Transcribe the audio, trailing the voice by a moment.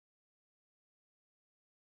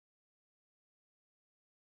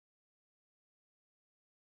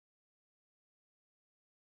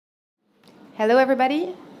Hello,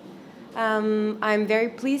 everybody. I'm very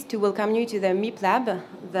pleased to welcome you to the MIPLab,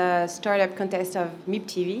 the startup contest of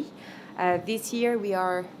MIPTV. This year, we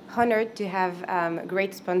are honored to have a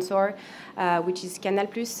great sponsor, which is Canal+,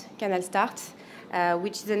 Canal Start,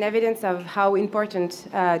 which is an evidence of how important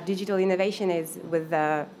digital innovation is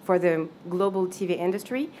for the global TV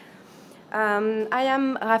industry. I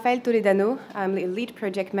am Raphaëlle Toledano. I'm the lead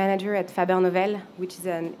project manager at FABERNOVEL, which is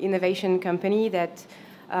an innovation company that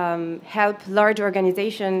help large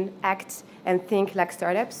organizations act and think like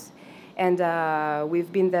startups. And we've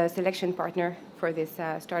been the selection partner for this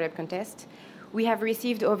startup contest. We have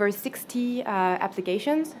received over 60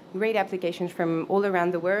 applications, great applications from all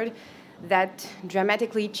around the world that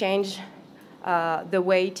dramatically change the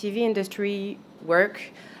way TV industry work,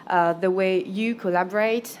 the way you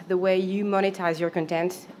collaborate, the way you monetize your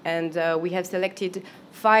content. And we have selected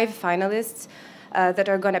 5 finalists that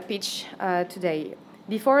are going to pitch today.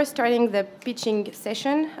 Before starting the pitching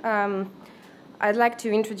session, I'd like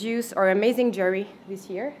to introduce our amazing jury this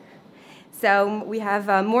year. So we have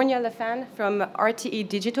Múirne Laffan from RTE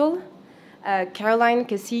Digital, Caroline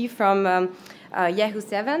Cassie from Yahoo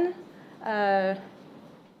 7,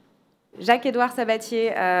 Jacques-Edouard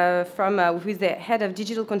Sabatier, who is the head of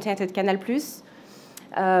digital content at Canal+,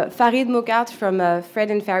 Farid Mokart from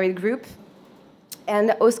Fred and Farid Group,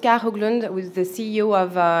 and Oscar Hoglund, who is the CEO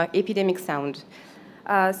of Epidemic Sound.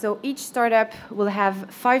 So each startup will have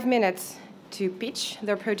 5 minutes to pitch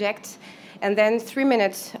their project, and then 3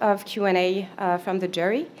 minutes of Q&A from the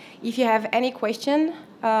jury. If you have any question,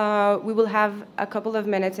 we will have a couple of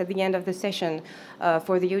minutes at the end of the session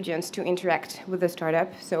for the audience to interact with the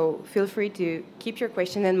startup. So feel free to keep your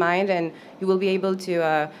question in mind, and you will be able to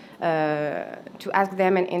ask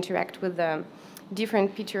them and interact with the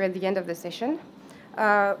different pitcher at the end of the session.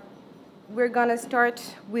 We're going to start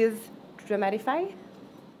with Dramatify.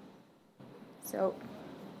 So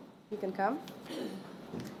you can come.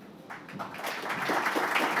 Do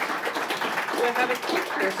I have a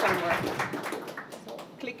clicker somewhere?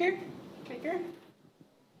 Clicker? Clicker?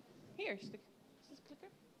 Here's the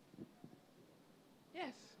clicker.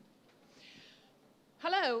 Yes.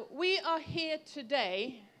 Hello, we are here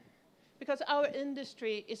today because our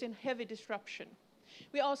industry is in heavy disruption.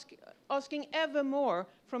 We are asking ever more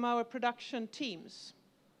from our production teams.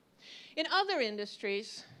 In other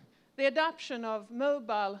industries, the adoption of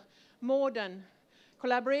mobile, modern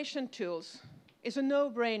collaboration tools is a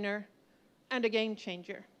no-brainer and a game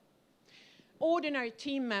changer. Ordinary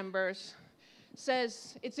team members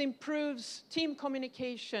says it improves team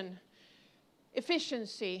communication,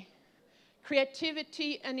 efficiency,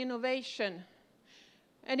 creativity and innovation,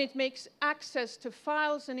 and it makes access to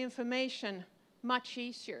files and information much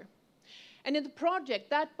easier. And in the project,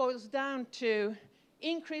 that boils down to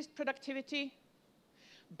increased productivity,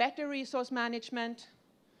 better resource management,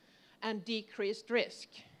 and decreased risk.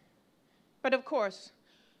 But of course,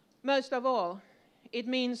 most of all, it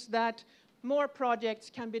means that more projects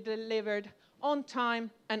can be delivered on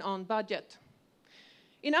time and on budget.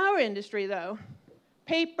 In our industry, though,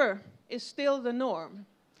 paper is still the norm,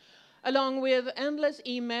 along with endless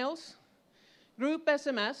emails, group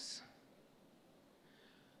SMS,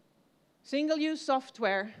 single-use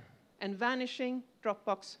software, and vanishing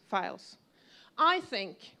Dropbox files. I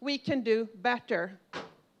think we can do better.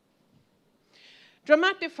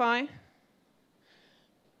 Dramatify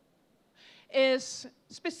is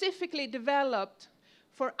specifically developed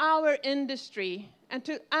for our industry and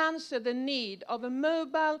to answer the need of a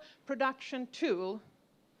mobile production tool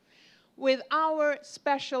with our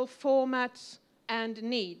special formats and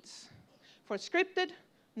needs for scripted,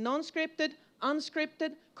 non-scripted,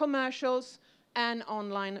 unscripted, commercials, and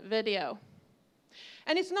online video.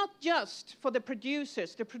 And it's not just for the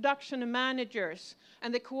producers, the production managers,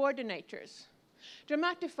 and the coordinators.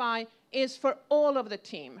 Dramatify is for all of the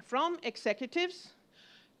team, from executives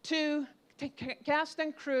to cast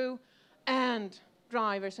and crew and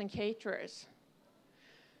drivers and caterers.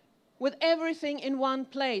 With everything in one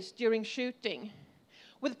place during shooting,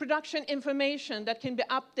 with production information that can be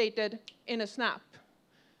updated in a snap,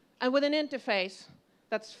 and with an interface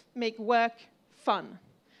that makes work fun.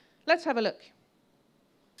 Let's have a look.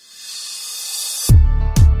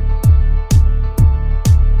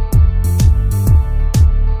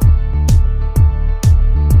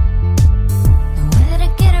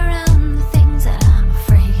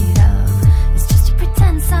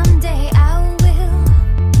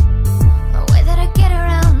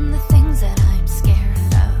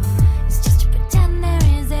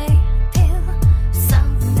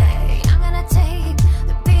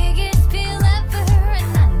 Biggest pill ever,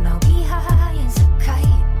 and I know be high as a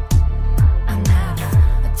kite.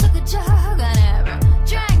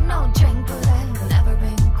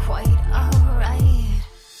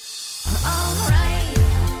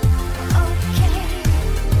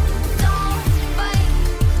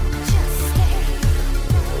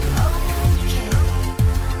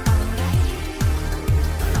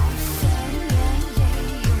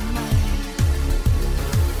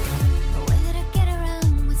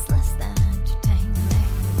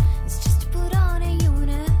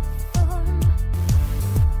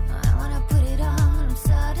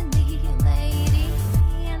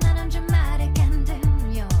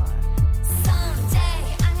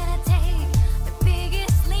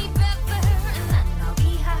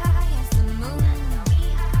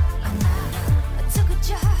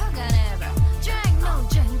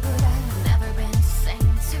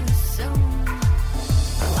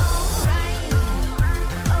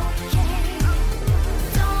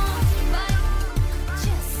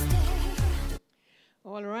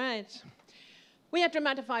 We at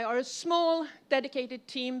Dramatify are a small, dedicated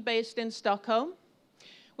team based in Stockholm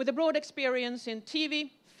with a broad experience in TV,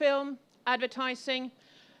 film, advertising,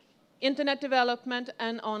 internet development,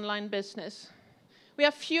 and online business. We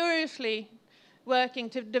are furiously working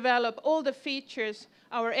to develop all the features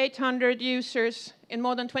our 800 users in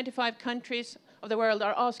more than 25 countries of the world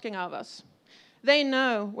are asking of us. They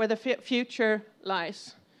know where the future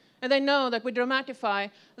lies. And they know that with Dramatify,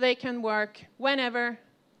 they can work whenever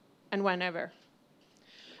and whenever.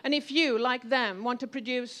 And if you, like them, want to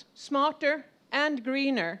produce smarter and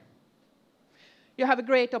greener, you have a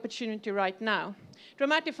great opportunity right now.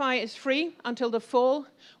 Dramatify is free until the fall,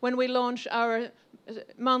 when we launch our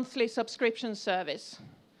monthly subscription service.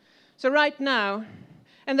 So right now,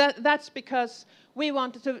 and that's because we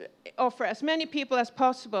wanted to offer as many people as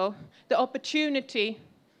possible the opportunity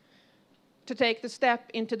to take the step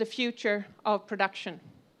into the future of production.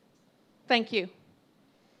 Thank you.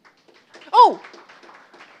 Oh!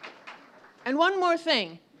 And one more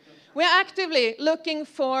thing. We're actively looking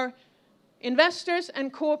for investors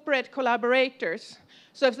and corporate collaborators.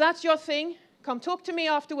 So if that's your thing, come talk to me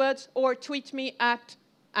afterwards or tweet me at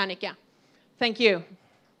Annika. Thank you.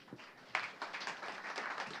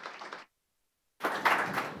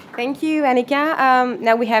 Thank you, Annika.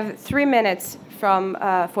 Now we have 3 minutes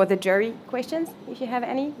for the jury questions. If you have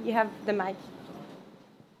any, you have the mic.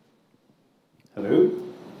 Hello.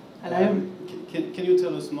 Hello. Can you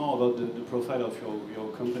tell us more about the profile of your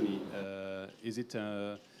company? Is it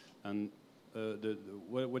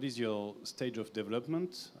what is your stage of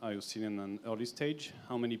development? Are you still in an early stage?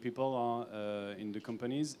 How many people are in the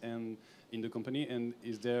companies and in the company? And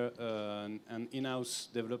is there an in-house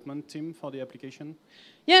development team for the application?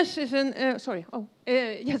 Yes, it's an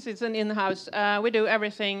yes, it's an in-house. We do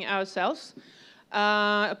everything ourselves,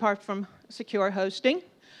 apart from secure hosting.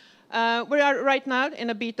 We are right now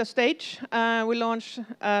in a beta stage. We launch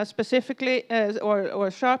specifically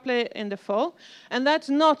or sharply in the fall. And that's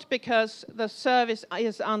not because the service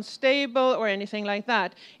is unstable or anything like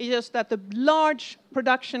that. It's just that the large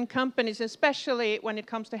production companies, especially when it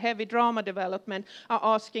comes to heavy drama development, are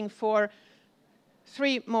asking for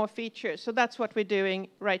 3 more features. So that's what we're doing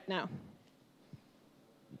right now.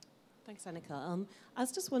 Thanks, Annika. I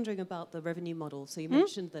was just wondering about the revenue model. So you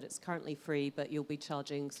mentioned that it's currently free, but you'll be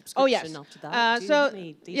charging subscription after that. Do you have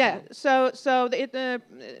any detail? So the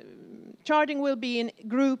charging will be in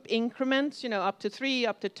group increments, up to 3,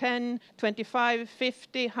 up to 10, 25,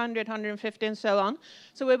 50, 100, 150, and so on.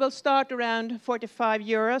 So we will start around 45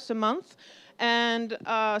 euros a month. And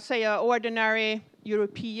say an ordinary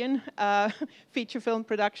European feature film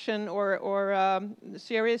production or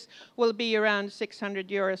series will be around 600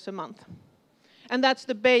 euros a month. And that's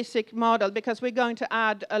the basic model, because we're going to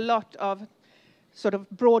add a lot of sort of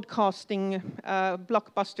broadcasting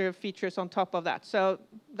blockbuster features on top of that. So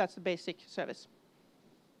that's the basic service.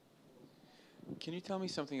 Can you tell me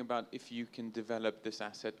something about if you can develop this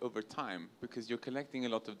asset over time? Because you're collecting a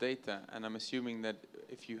lot of data, and I'm assuming that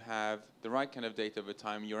if you have the right kind of data over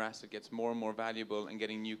time, your asset gets more and more valuable, and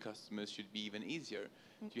getting new customers should be even easier.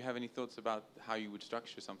 Do you have any thoughts about how you would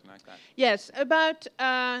structure something like that? Yes,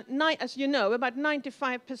 as you know, about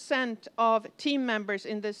 95% of team members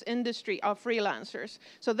in this industry are freelancers.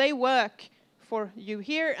 So they work for you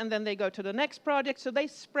here, and then they go to the next project. So they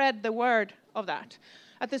spread the word of that.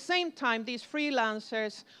 At the same time, these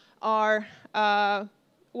freelancers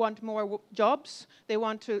want more jobs. They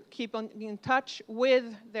want to keep in touch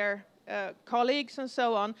with their colleagues and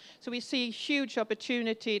so on. So we see huge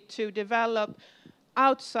opportunity to develop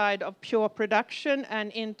outside of pure production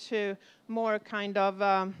and into more kind of,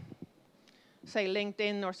 say,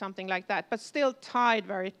 LinkedIn or something like that, but still tied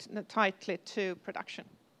very tightly to production.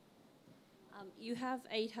 You have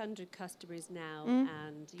 800 customers now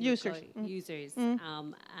and users,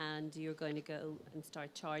 and you're going to go and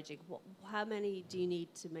start charging. How many do you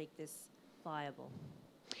need to make this viable?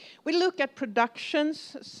 We look at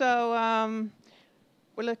productions, so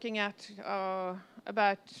we're looking at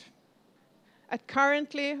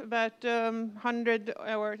currently about 100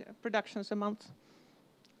 productions a month,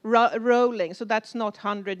 rolling. So that's not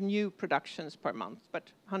 100 new productions per month,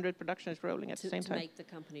 but 100 productions rolling at the same time. To make the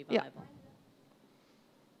company viable. Yeah.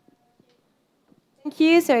 Thank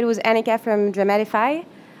you. So it was Annika from Dramatify.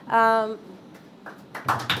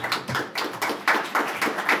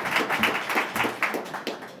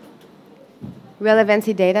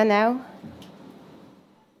 Relevancy data now.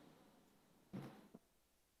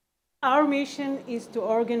 Our mission is to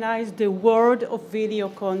organize the world of video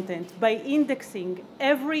content by indexing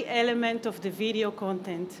every element of the video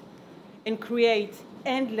content and create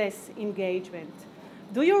endless engagement.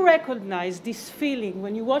 Do you recognize this feeling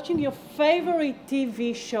when you're watching your favorite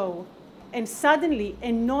TV show and suddenly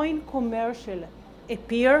an annoying commercial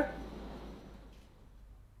appear?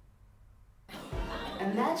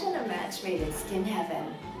 Imagine a match made in skin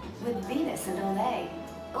heaven with Venus and Olay.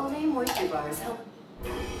 Olay moisture bars help.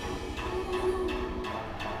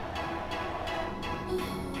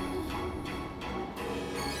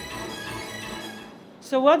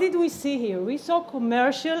 So what did we see here? We saw a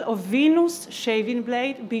commercial of Venus shaving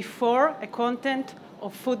blade before a content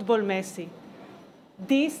of Football Messi.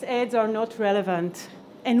 These ads are not relevant.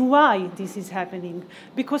 And why this is happening?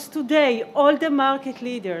 Because today, all the market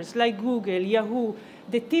leaders like Google, Yahoo,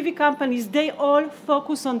 the TV companies, they all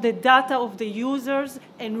focus on the data of the users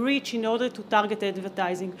and reach in order to target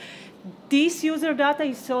advertising. This user data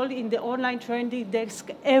is sold in the online trading desk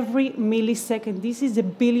every millisecond. This is a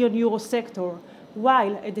 €1 billion sector,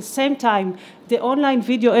 while at the same time, the online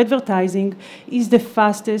video advertising is the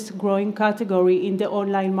fastest growing category in the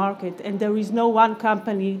online market, and there is no one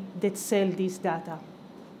company that sells this data.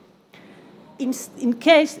 In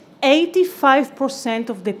case 85%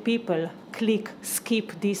 of the people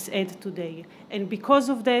skip this ad today. And because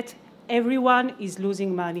of that, everyone is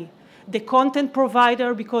losing money. The content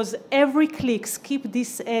provider, because every click skip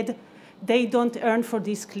this ad, they don't earn for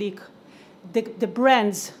this click. The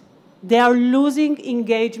brands, they are losing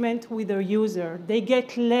engagement with their user. They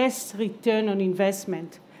get less return on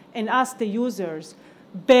investment. And us, the users,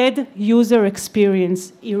 bad user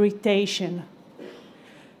experience, irritation.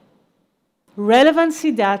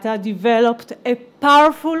 Relevancy data developed a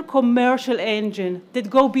powerful commercial engine that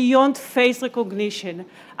go beyond face recognition.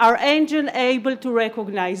 Our engine able to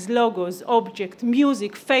recognize logos, objects,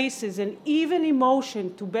 music, faces, and even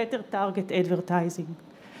emotion to better target advertising.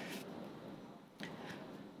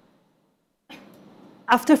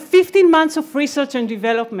 After 15 months of research and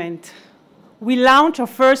development, we launched our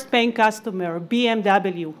first paying customer,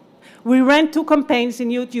 BMW. We ran 2 campaigns in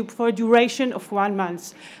YouTube for a duration of 1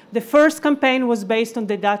 month. The first campaign was based on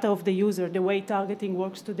the data of the user, the way targeting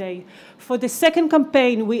works today. For the second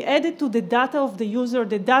campaign, we added to the data of the user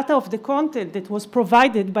the data of the content that was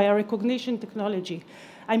provided by our recognition technology.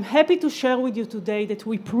 I'm happy to share with you today that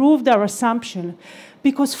we proved our assumption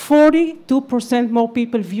because 42% more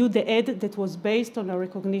people viewed the ad that was based on our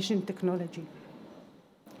recognition technology.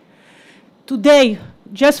 Today,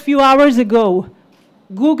 just a few hours ago,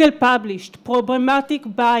 Google published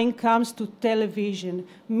programmatic buying comes to television.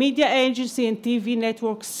 Media agency and TV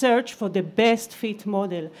networks search for the best fit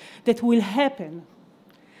model that will happen.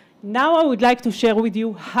 Now I would like to share with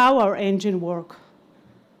you how our engine works.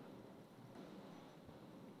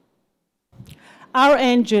 Our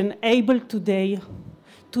engine able today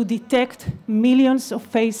to detect millions of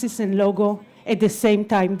faces and logo at the same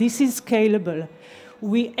time. This is scalable.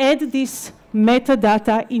 We add this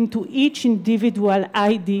metadata into each individual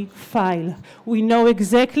ID file. We know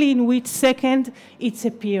exactly in which second it's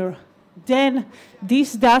appears. Then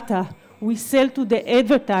this data we sell to the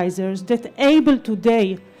advertisers that are able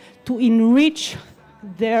today to enrich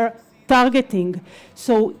their targeting.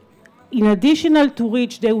 So in addition to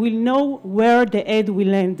reach, they will know where the ad will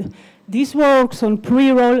land. This works on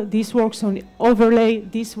pre-roll, this works on overlay,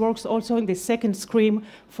 this works also in the second screen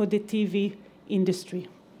for the TV industry.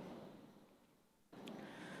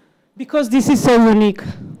 Because this is so unique,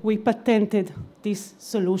 we patented this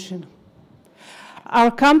solution.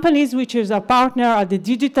 Our companies, which is our partner, are the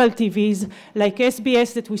digital TVs like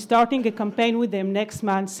SBS that we're starting a campaign with them next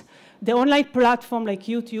month, the online platform like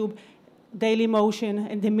YouTube, Dailymotion,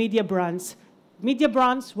 and the media brands. Media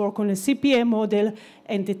brands work on a CPM model,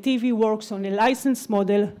 and the TV works on a license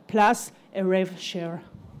model plus a rev share.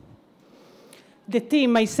 The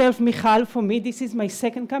team, myself, Michal, for me, this is my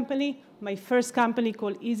second company. My first company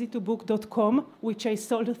called easytobook.com, which I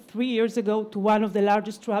sold 3 years ago to one of the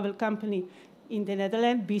largest travel companies in the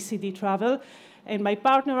Netherlands, BCD Travel, and my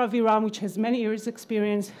partner, Aviram, which has many years'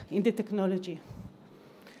 experience in the technology.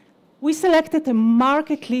 We selected the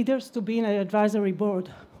market leaders to be in an advisory board.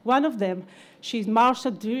 One of them, she's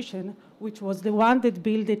Marsha Drishen, which was the one that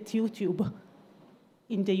built YouTube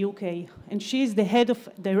in the UK, and she's the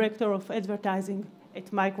director of advertising at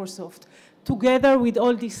Microsoft. Together with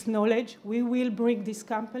all this knowledge, we will bring this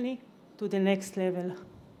company to the next level.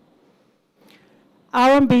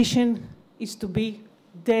 Our ambition is to be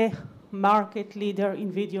the market leader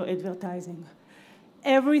in video advertising.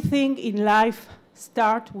 Everything in life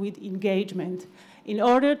starts with engagement. In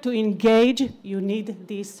order to engage, you need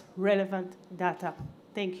this relevant data.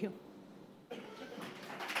 Thank you.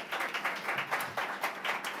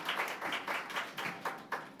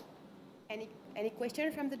 Any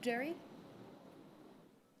question from the jury?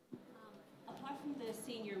 Apart from the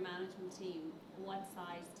senior management team, what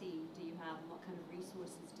size team do you have and what kind of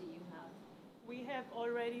resources do you have? We have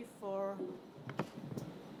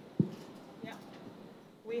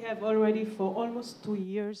already for almost 2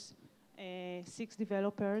 years 6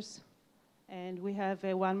 developers, and we have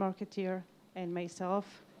one marketeer and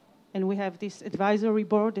myself, and we have this advisory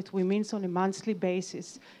board that we meet on a monthly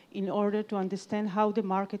basis in order to understand how the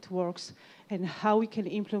market works and how we can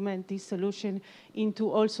implement this solution into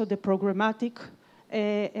also the programmatic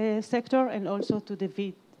sector and also to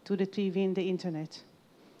the TV and the internet.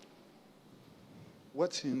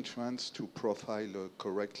 What's the entrance to profile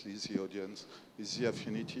correctly the audience? Is the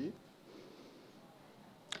affinity?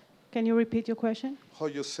 Can you repeat your question? How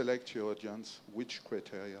you select your audience? Which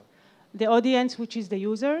criteria? The audience, which is the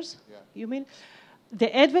users, you mean?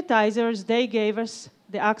 The advertisers, they gave us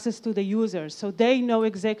the access to the users, so they know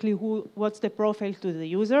exactly what's the profile to the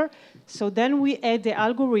user. So then we add the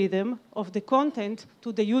algorithm of the content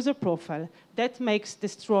to the user profile. That makes the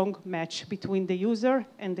strong match between the user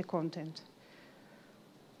and the content.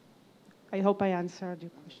 I hope I answered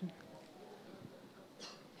your question.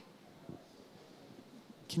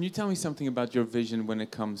 Can you tell me something about your vision when it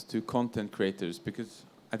comes to content creators? Because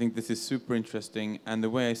I think this is super interesting, and the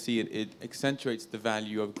way I see it, it accentuates the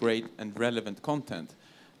value of great and relevant content.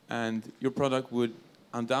 And your product would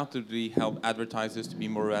undoubtedly help advertisers to be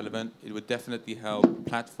more relevant. It would definitely help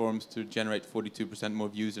platforms to generate 42% more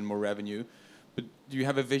views and more revenue. But do you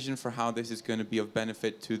have a vision for how this is going to be of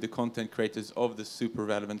benefit to the content creators of the super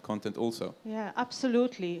relevant content also? Yeah,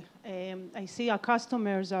 absolutely. I see our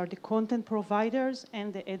customers are the content providers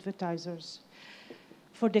and the advertisers.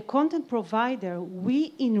 For the content provider,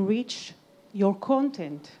 we enrich your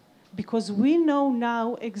content because we know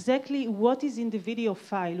now exactly what is in the video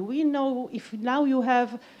file. We know if now you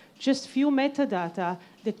have just few metadata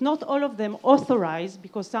that not all of them authorize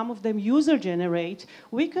because some of them user generate,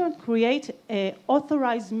 we can create a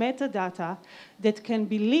authorized metadata that can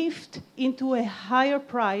be lifted into a higher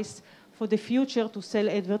price for the future to sell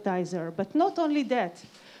advertiser. But not only that,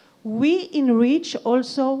 we enrich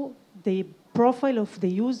also the profile of the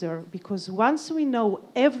user, because once we know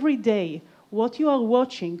every day what you are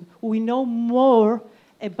watching, we know more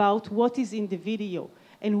about what is in the video,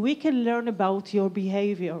 and we can learn about your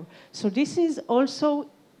behavior. So this is also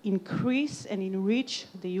increase and enrich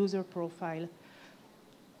the user profile.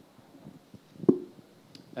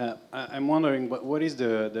 I'm wondering, what is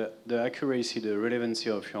the accuracy, the relevancy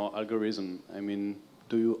of your algorithm? I mean,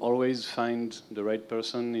 do you always find the right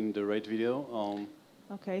person in the right video?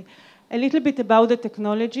 Okay. A little bit about the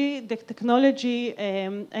technology. The technology,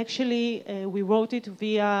 actually, we wrote it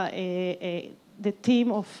via the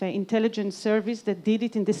team of intelligence service that did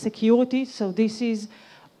it in the security. So this is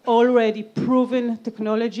already proven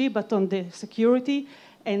technology, but on the security.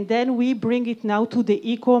 And then we bring it now to the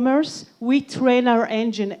e-commerce. We train our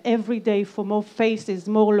engine every day for more faces,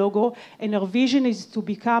 more logo, and our vision is to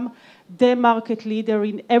become the market leader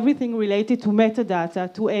in everything related to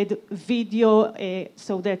metadata, to add video,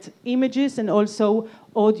 so that images and also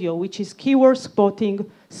audio, which is keyword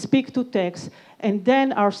spotting, speak to text, and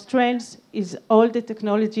then our strength is all the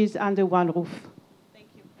technologies under one roof. Thank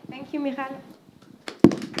you. Thank you, Michal.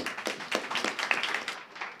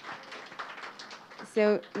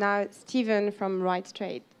 So now Steven from Right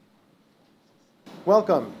Straight.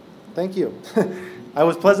 Welcome. Thank you. I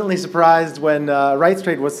was pleasantly surprised when Right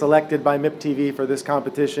Straight was selected by MIPTV for this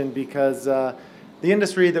competition because the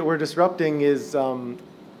industry that we're disrupting is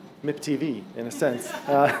MIPTV, in a sense.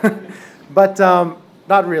 But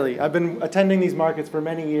not really. I've been attending these markets for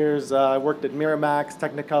many years. I worked at Miramax,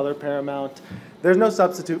 Technicolor, Paramount. There's no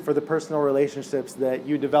substitute for the personal relationships that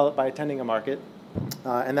you develop by attending a market,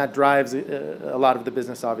 and that drives a lot of the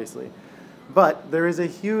business, obviously. But there is a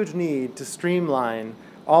huge need to streamline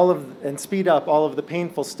and speed up all of the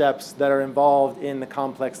painful steps that are involved in the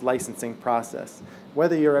complex licensing process,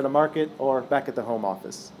 whether you're at a market or back at the home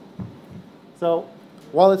office. So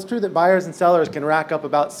while it's true that buyers and sellers can rack up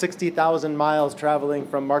about 60,000 miles traveling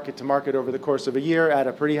from market to market over the course of a year at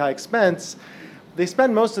a pretty high expense, they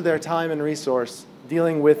spend most of their time and resource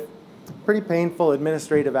dealing with pretty painful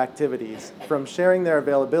administrative activities, from sharing their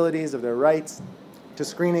availabilities of their rights to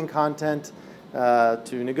screening content,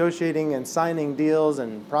 to negotiating and signing deals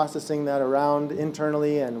and processing that around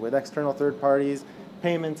internally and with external third parties,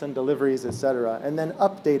 payments and deliveries, etc., and then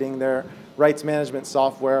updating their rights management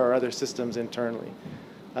software or other systems internally.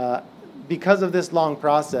 Because of this long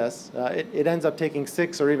process, it ends up taking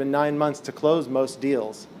 6 or even 9 months to close most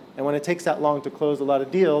deals. And when it takes that long to close a lot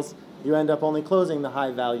of deals, you end up only closing the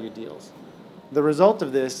high-value deals. The result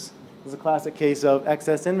of this is a classic case of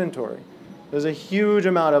excess inventory. There's a huge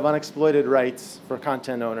amount of unexploited rights for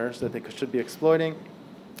content owners that they should be exploiting.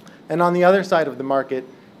 And on the other side of the market,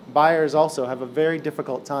 buyers also have a very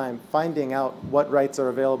difficult time finding out what rights are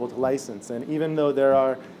available to license. And even though there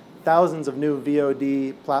are thousands of new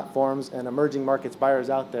VOD platforms and emerging markets buyers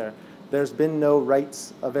out there, there's been no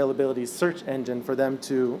rights availability search engine for them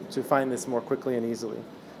to find this more quickly and easily.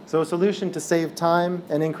 So a solution to save time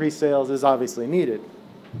and increase sales is obviously needed.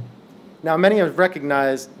 Now, many have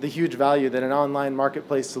recognized the huge value that an online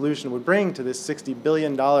marketplace solution would bring to this $60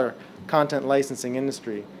 billion content licensing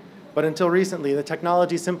industry. But until recently, the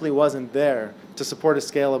technology simply wasn't there to support a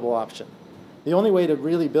scalable option. The only way to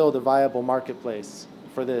really build a viable marketplace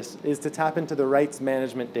for this is to tap into the rights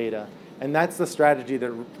management data. And that's the strategy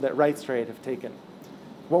that RightsTrade have taken.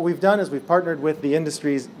 What we've done is we've partnered with the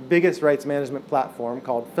industry's biggest rights management platform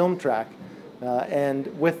called FilmTrack.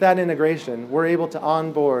 And with that integration, we're able to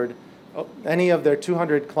onboard any of their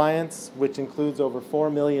 200 clients, which includes over 4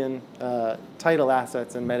 million title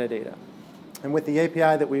assets and metadata. And with the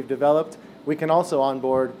API that we've developed, we can also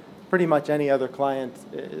onboard pretty much any other client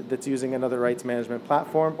that's using another rights management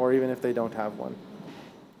platform, or even if they don't have one.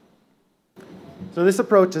 So this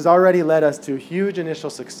approach has already led us to huge initial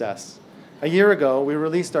success. A year ago, we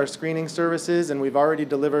released our screening services, and we've already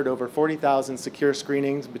delivered over 40,000 secure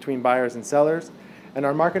screenings between buyers and sellers. And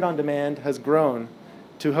our market on demand has grown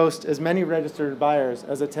to host as many registered buyers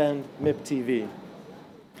as attend MIPTV.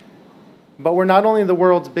 But we're not only the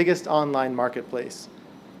world's biggest online marketplace.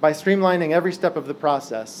 By streamlining every step of the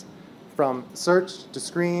process, from search to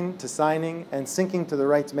screen to signing and syncing to the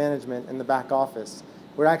rights management in the back office,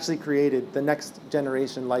 we're actually created the next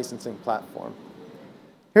generation licensing platform.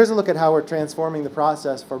 Here's a look at how we're transforming the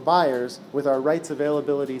process for buyers with our rights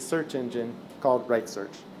availability search engine called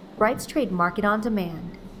RightSearch. RightsTrade Market on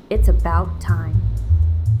Demand. It's about time.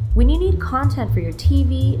 When you need content for your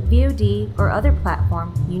TV, VOD, or other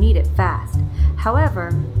platform, you need it fast.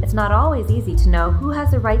 However, it's not always easy to know who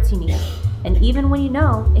has the rights you need, and even when you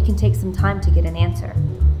know, it can take some time to get an answer.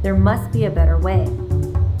 There must be a better way.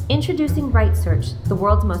 Introducing RightSearch, the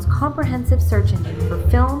world's most comprehensive search engine for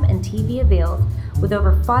film and TV avails, with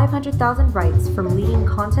over 500,000 rights from leading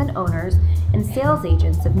content owners and sales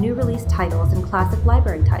agents of new release titles and classic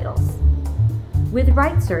library titles. With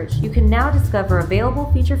RightSearch, you can now discover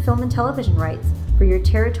available feature film and television rights for your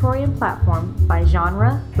territory and platform by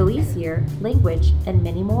genre, release year, language, and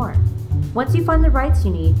many more. Once you find the rights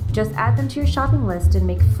you need, just add them to your shopping list and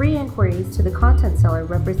make free inquiries to the content seller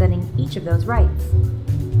representing each of those rights.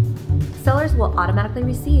 Sellers will automatically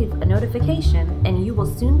receive a notification, and you will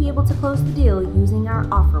soon be able to close the deal using our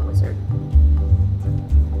offer wizard.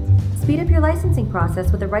 Speed up your licensing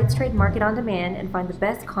process with the RightsTrade Market on Demand and find the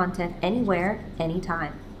best content anywhere,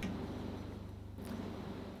 anytime.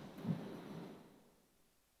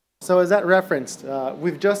 So as that referenced,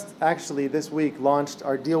 we've just actually this week launched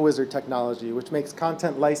our Deal Wizard technology, which makes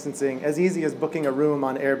content licensing as easy as booking a room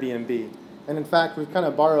on Airbnb. And in fact, we've kind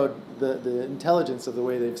of borrowed the intelligence of the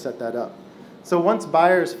way they've set that up. So once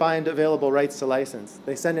buyers find available rights to license,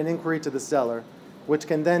 they send an inquiry to the seller, which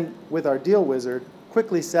can then, with our Deal Wizard,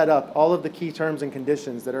 quickly set up all of the key terms and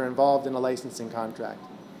conditions that are involved in a licensing contract.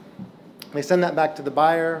 They send that back to the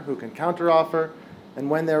buyer, who can counteroffer, and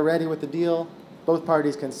when they're ready with the deal, both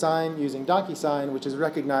parties can sign using DocuSign, which is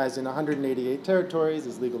recognized in 188 territories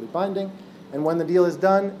as legally binding. And when the deal is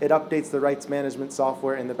done, it updates the rights management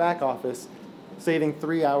software in the back office, saving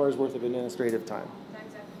 3 hours worth of administrative time.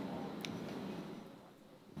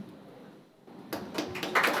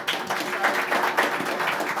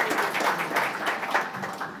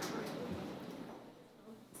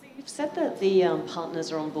 You've said that the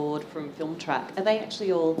partners are on board from FilmTrack. Are they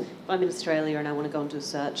actually all, if I'm in Australia and I want to go into a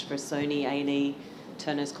search for Sony, A&E,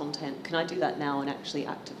 Turner's content, can I do that now and actually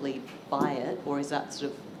actively buy it? Or is that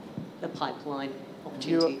sort of a pipeline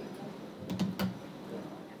opportunity?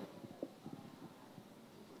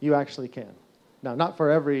 You actually can. Now, not for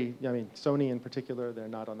every, I mean, Sony in particular, they're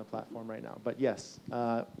not on the platform right now. But yes,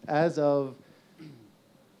 as of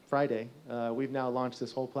Friday, we've now launched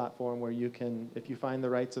this whole platform where you can, if you find the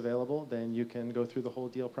rights available, then you can go through the whole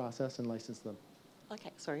deal process and license them.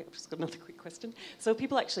 Okay, sorry, I've just got another quick question. So are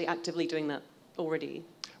people actually actively doing that already?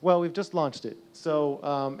 Well, we've just launched it. So,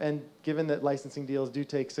 and given that licensing deals do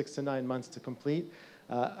take 6 to 9 months to complete,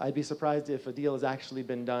 I'd be surprised if a deal has actually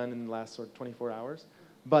been done in the last sort of 24 hours.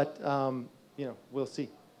 But, you know, we'll see.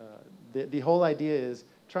 The whole idea is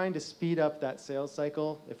trying to speed up that sales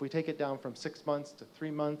cycle. If we take it down from 6 months to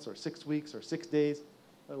 3 months or 6 weeks or 6 days,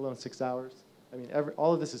 let alone 6 hours, I mean,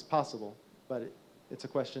 all of this is possible, but it's a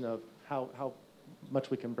question of how much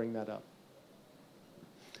we can bring that up.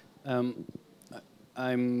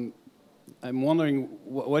 I'm wondering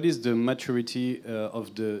what is the maturity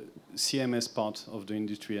of the CMS part of the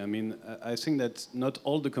industry? I mean, I think that not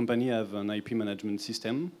all the companies have an IP management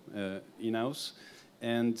system in-house.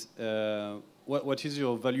 And what is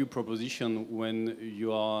your value proposition when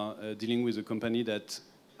you are dealing with a company that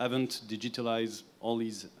haven't digitalized all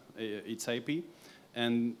its IP?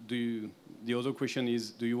 And the other question is,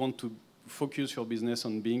 do you want to focus your business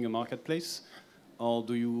on being a marketplace? Or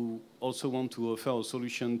do you also want to offer a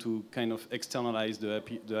solution to kind of externalize the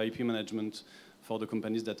IP management for the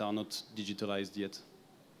companies that are not digitalized yet?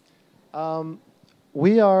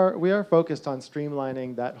 We are focused on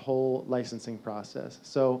streamlining that whole licensing process.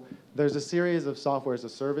 So there's a series of software as a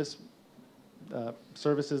service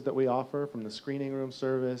services that we offer, from the screening room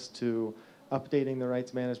service to updating the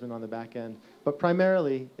rights management on the back end. But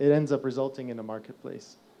primarily, it ends up resulting in a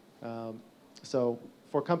marketplace. So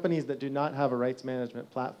for companies that do not have a rights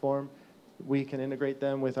management platform, we can integrate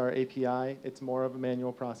them with our API. It's more of a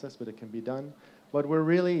manual process, but it can be done. But we're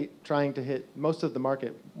really trying to hit most of the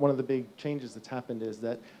market. One of the big changes that's happened is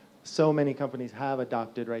that so many companies have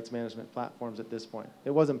adopted rights management platforms at this point.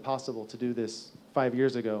 It wasn't possible to do this 5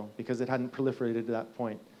 years ago because it hadn't proliferated to that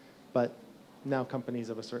point. But now companies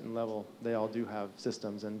of a certain level, they all do have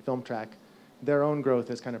systems. And FilmTrack, their own growth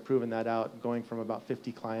has kind of proven that out, going from about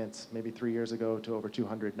 50 clients maybe 3 years ago to over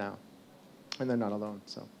 200 now. And they're not alone.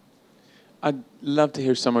 So I'd love to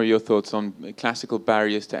hear some of your thoughts on classical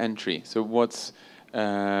barriers to entry. So what's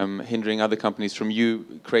hindering other companies from you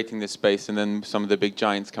creating this space, and then some of the big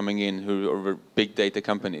giants coming in who are big data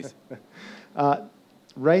companies?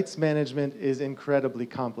 Rights management is incredibly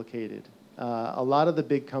complicated. A lot of the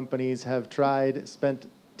big companies have tried, spent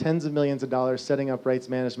tens of millions of dollars setting up rights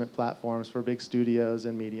management platforms for big studios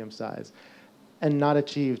and medium size, and not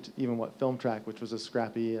achieved even what FilmTrack, which was a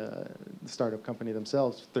scrappy startup company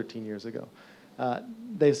themselves 13 years ago.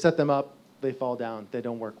 They've set them up, they fall down, they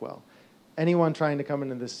don't work well. Anyone trying to come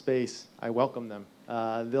into this space, I welcome them.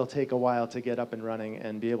 They'll take a while to get up and running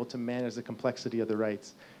and be able to manage the complexity of the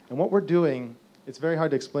rights. And what we're doing, it's very hard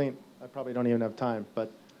to explain, I probably don't even have time,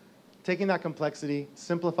 but taking that complexity,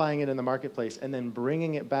 simplifying it in the marketplace, and then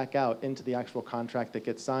bringing it back out into the actual contract that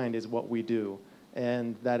gets signed is what we do.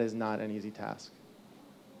 And that is not an easy task.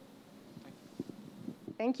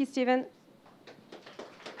 Thank you, Stephen.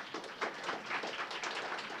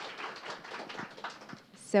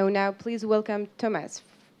 So now please welcome Thomas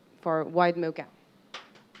for Wide Mocha.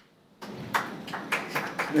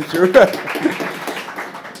 Thank you.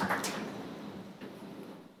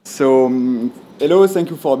 So, hello, thank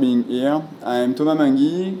you for being here. I'm Thomas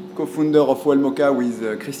Mangui, co-founder of Wide Mocha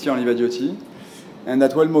with Christian Livadiotti. And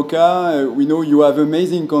at Wide Mocha, we know you have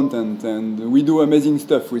amazing content, and we do amazing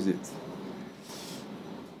stuff with it.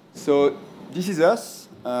 So this is us,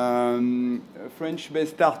 a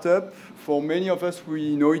French-based startup. For many of us,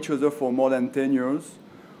 we know each other for more than 10 years,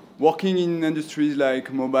 working in industries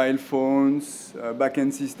like mobile phones,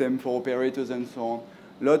 back-end system for operators, and so on.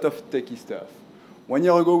 A lot of techie stuff. 1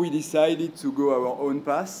 year ago, we decided to go our own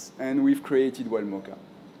path, and we've created Wide Mocha.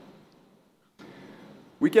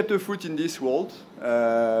 We kept a foot in this world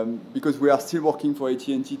because we are still working for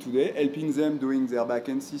AT&T today, helping them doing their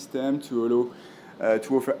back-end system to allow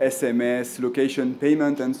to offer SMS, location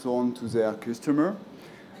payment, and so on to their customer.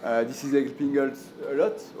 This is helping us a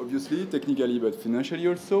lot, obviously, technically, but financially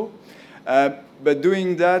also. But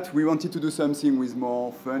doing that, we wanted to do something with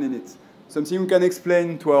more fun in it. Something we can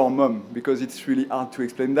explain to our mom, because it's really hard to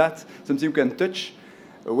explain that. Something we can touch,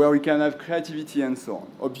 where we can have creativity and so on.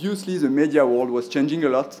 Obviously, the media world was changing a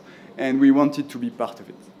lot, and we wanted to be part of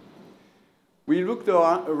it. We looked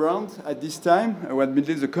around at this time what built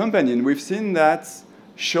the company, and we've seen that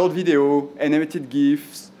short video, animated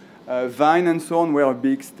GIFs, Vine, and so on were a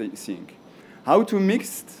big thing. How to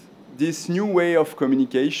mix this new way of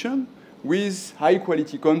communication with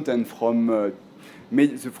high-quality content from the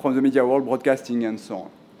media world, broadcasting, and so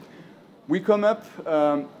on. We come up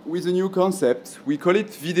with a new concept. We call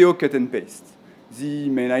it video cut and paste. The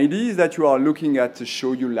main idea is that you are looking at a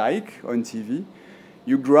show you like on TV.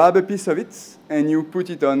 You grab a piece of it, and you put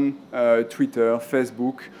it on Twitter,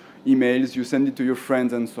 Facebook, emails. You send it to your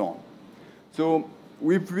friends, and so on. So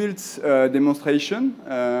we built a demonstration,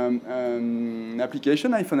 an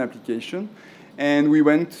application, iPhone application, and we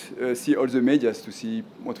went see all the medias to see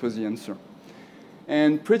what was the answer.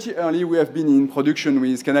 And pretty early, we have been in production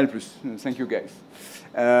with Canal+. Thank you, guys.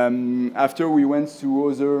 After we went to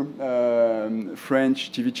other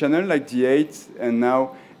French TV channels like D8 and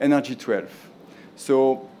now Energy 12.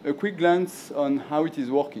 So a quick glance on how it is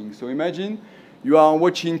working. So imagine you are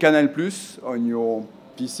watching Canal+ on your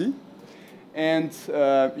PC, and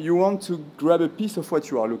you want to grab a piece of what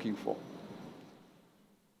you are looking for.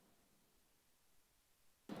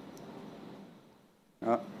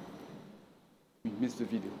 you miss the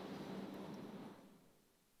video.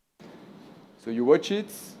 So you watch it,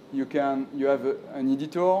 you have an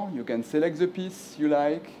editor, you can select the piece you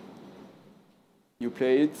like, you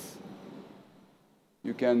play it,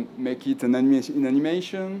 you can make it an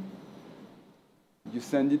animation, you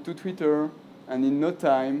send it to Twitter, and in no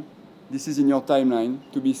time, this is in your timeline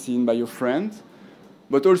to be seen by your friend,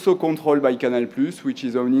 but also controlled by Canal+, which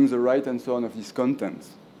is owning the right and so on of this content.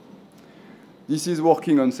 This is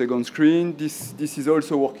working on second screen. This is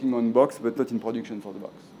also working on box, but not in production for the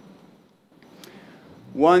box.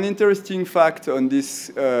 One interesting fact on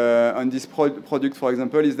this product, for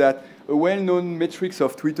example, is that a well-known metrics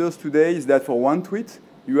of tweeters today is that for one tweet,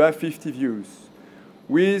 you have 50 views.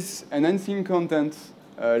 With enhancing content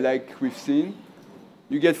like we've seen,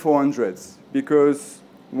 you get 400, because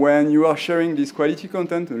when you are sharing this quality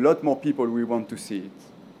content, a lot more people will want to see it.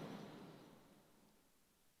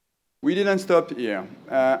 We didn't stop here.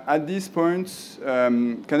 At this point,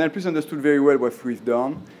 Canal+ understood very well what we've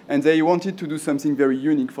done, and they wanted to do something very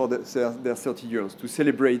unique for their 30 years, to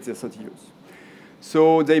celebrate their 30 years.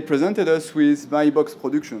 So they presented us with MyBox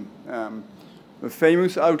Production, a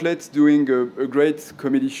famous outlet doing a great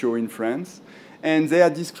comedy show in France, and they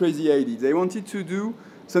had this crazy idea. They wanted to do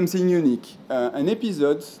something unique, an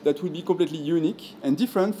episode that would be completely unique and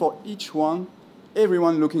different for each one,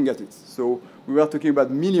 everyone looking at it. So we were talking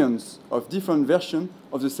about millions of different versions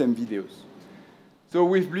of the same videos. So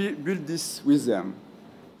we've built this with them.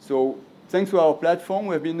 So thanks to our platform,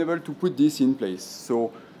 we've been able to put this in place.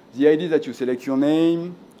 So the idea that you select your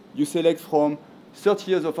name, you select from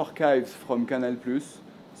 30 years of archives from Canal+,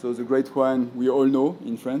 so the great one we all know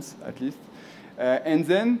in France, at least. And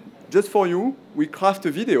then, just for you, we craft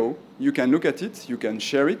a video. You can look at it, you can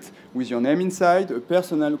share it with your name inside, a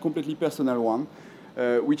personal, completely personal one,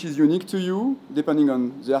 which is unique to you, depending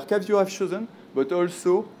on the archives you have chosen, but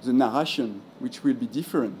also the narration, which will be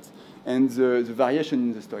different, and the variation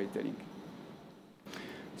in the storytelling.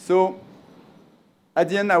 So, at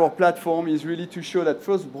the end, our platform is really to show that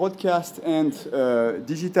first broadcast and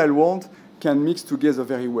digital world can mix together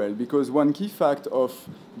very well, because one key fact of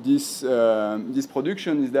this, this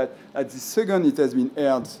production is that at the second it has been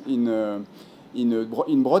aired in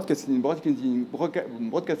broadcasting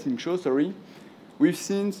show, sorry, we've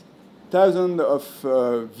seen thousands of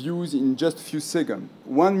views in just a few seconds.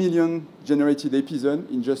 1 million generated episodes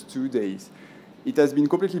in just 2 days. It has been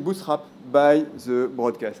completely bootstrapped by the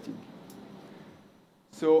broadcasting.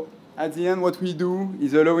 So at the end, what we do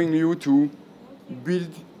is allowing you to build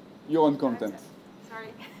your own content.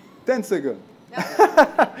 Sorry. 10 seconds. No.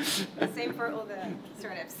 Same for all the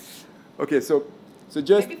startups. Okay, so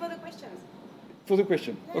just... Maybe for the questions. For the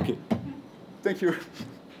question, yeah. Okay. Thank you.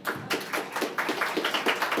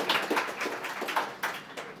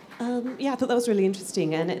 Yeah, I thought that was really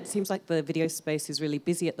interesting, and it seems like the video space is really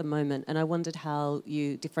busy at the moment, and I wondered how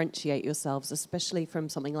you differentiate yourselves, especially from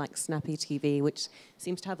something like Snappy TV, which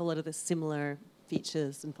seems to have a lot of the similar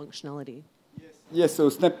features and functionality. Yes, so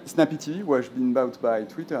Snappy TV, which has been bought by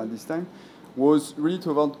Twitter at this time, was really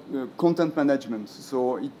about content management.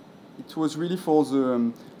 So it was really for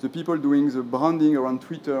the people doing the branding around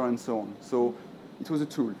Twitter and so on. So it was a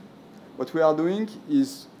tool. What we are doing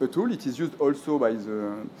is a tool. It is used also by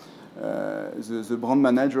the brand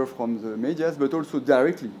manager from the medias, but also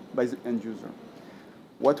directly by the end user.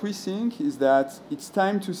 What we think is that it's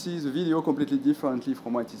time to see the video completely differently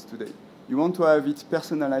from what it is today. You want to have it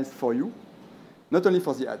personalized for you, not only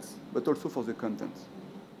for the ads, but also for the content.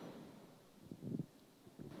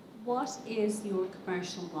 What is your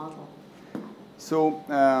commercial model? So,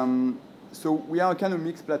 so we are a kind of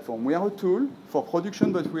mixed platform. We are a tool for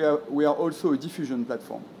production, but we are also a diffusion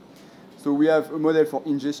platform. So we have a model for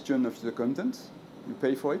ingestion of the content. You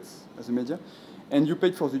pay for it as a media, and you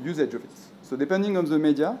pay for the usage of it. So depending on the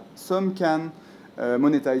media, some can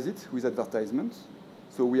monetize it with advertisements.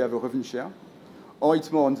 So we have a revenue share, or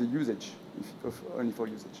it's more on the usage, only for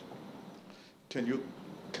usage. Can you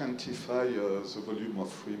quantify the volume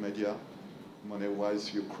of free media,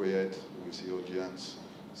 money-wise, you create with the audience,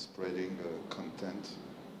 spreading content?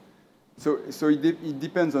 So it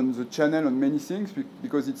depends on the channel, on many things,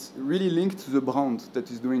 because it's really linked to the brand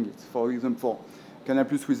that is doing it. For example, for Canal+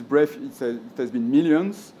 with Bref, it has been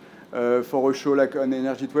millions. For a show like on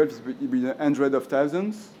Energy 12, it's been hundreds of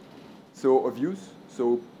thousands of views.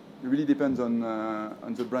 So it really depends on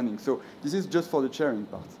the branding. So this is just for the sharing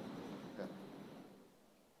part.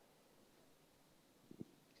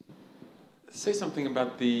 Say something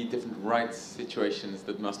about the different rights situations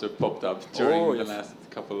that must have popped up during the last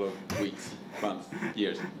couple of weeks, months,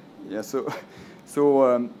 years. Yeah,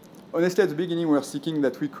 honestly, at the beginning, we were thinking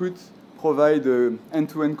that we could provide an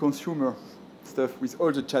end-to-end consumer stuff with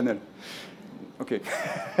all the channel. Okay,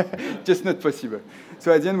 just not possible.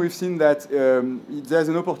 So at the end, we've seen that there's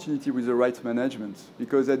an opportunity with the rights management,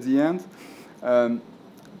 because at the end,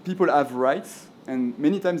 people have rights, and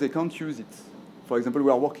many times they can't use it. For example, we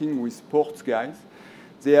are working with sports guys.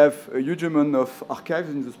 They have a huge amount of archives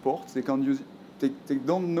in the sports. They can't use it. They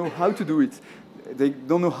don't know how to do it. They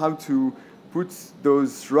don't know how to put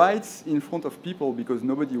those rights in front of people, because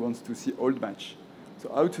nobody wants to see old match. So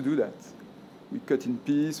how to do that? We cut in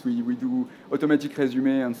piece, we do automatic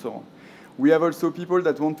resume, and so on. We have also people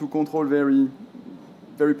that want to control very,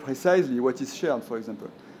 very precisely what is shared, for example.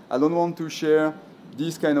 I don't want to share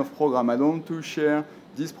this kind of program. I don't want to share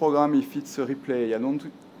this program if it's a replay.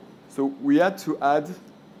 So we had to add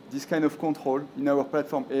this kind of control in our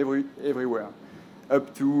platform everywhere,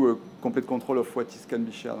 up to complete control of what can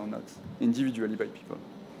be shared or not, individually by people.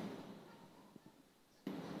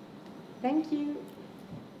 Thank you.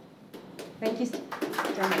 Thank you so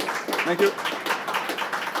much. Thank you.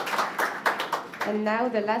 And now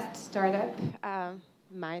the last startup,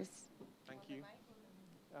 Miles. Thank you.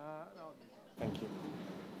 Thank you.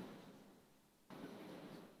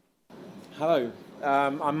 Hello,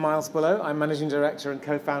 I'm Miles Bullough. I'm Managing Director and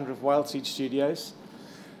co-founder of Wild Seed Studios.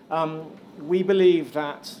 We believe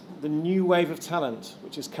that the new wave of talent,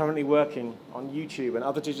 which is currently working on YouTube and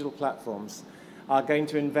other digital platforms, are going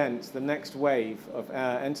to invent the next wave of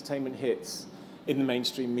entertainment hits in the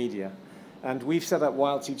mainstream media. And we've set up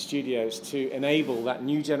Wild Seed Studios to enable that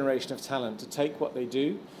new generation of talent to take what they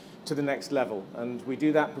do to the next level. And we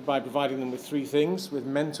do that by providing them with three things: with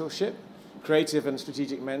mentorship, creative and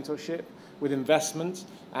strategic mentorship, with investment,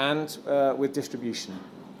 and with distribution.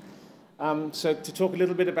 So to talk a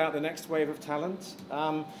little bit about the next wave of talent,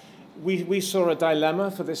 we saw a dilemma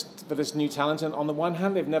for this new talent, and on the one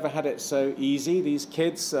hand, they've never had it so easy. These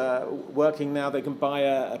kids working now, they can buy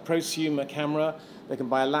a prosumer camera, they can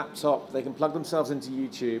buy a laptop, they can plug themselves into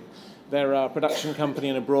YouTube. They're a production company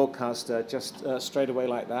and a broadcaster just straight away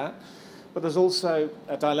like that. But there's also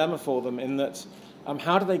a dilemma for them in that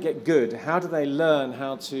how do they get good? How do they learn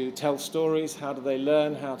how to tell stories? How do they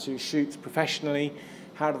learn how to shoot professionally?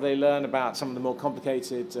 How do they learn about some of the more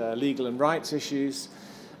complicated legal and rights issues?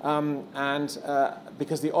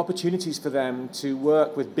 Because the opportunities for them to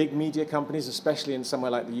work with big media companies, especially in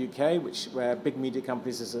somewhere like the UK, where big media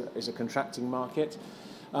companies is a contracting market,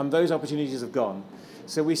 those opportunities have gone.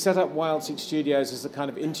 So we set up Wild Seed Studios as a kind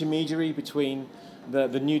of intermediary between the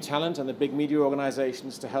new talent and the big media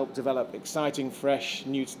organizations to help develop exciting, fresh,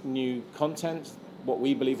 new content, what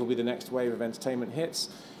we believe will be the next wave of entertainment hits,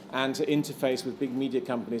 and to interface with big media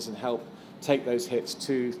companies and help take those hits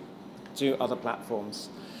to other platforms.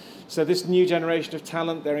 So this new generation of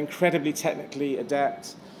talent, they're incredibly technically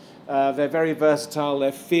adept. They're very versatile,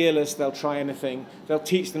 they're fearless, they'll try anything. They'll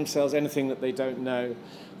teach themselves anything that they don't know.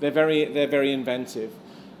 They're very inventive.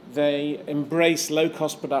 They embrace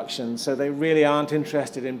low-cost production, so they really aren't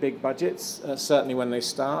interested in big budgets, certainly when they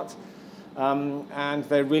start. And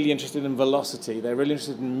they're really interested in velocity. They're really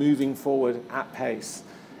interested in moving forward at pace.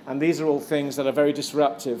 And these are all things that are very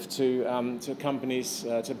disruptive to companies,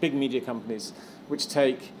 to big media companies, which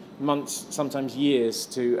take months, sometimes years,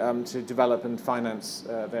 to develop and finance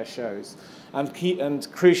their shows. And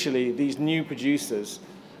crucially, these new producers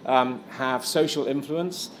have social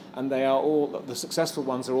influence, and they are all, the successful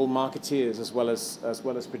ones are all marketeers as well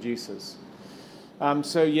as producers.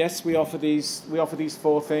 So yes, we offer these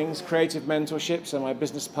four things: creative mentorship. So my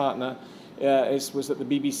business partner was at the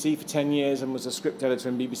BBC for 10 years and was a script editor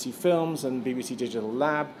in BBC Films and BBC Digital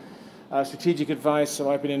Lab. Strategic advice,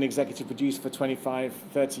 so I've been an executive producer for 25,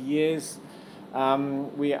 30 years.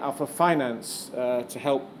 We offer finance to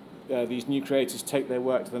help these new creators take their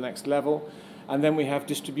work to the next level. And then we have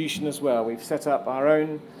distribution as well. We've set up our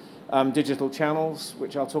own digital channels,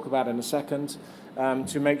 which I'll talk about in a second,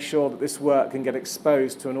 to make sure that this work can get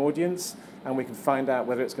exposed to an audience, and we can find out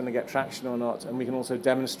whether it's going to get traction or not, and we can also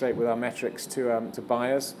demonstrate with our metrics to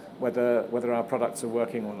buyers whether our products are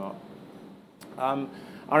working or not.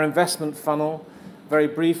 Our investment funnel, very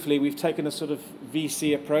briefly, we've taken a sort of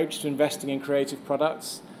VC approach to investing in creative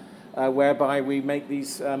products, whereby we make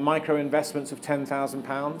these micro investments of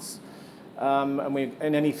 £10,000, and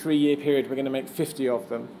in any 3-year period we're going to make 50 of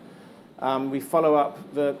them. We follow up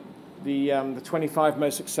the 25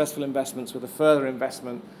 most successful investments with a further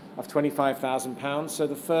investment of £25,000. So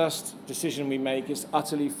the first decision we make is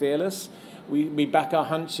utterly fearless. We back our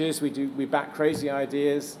hunches, we back crazy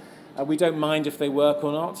ideas. We don't mind if they work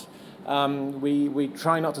or not. We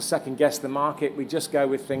try not to second guess the market. We just go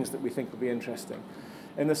with things that we think will be interesting.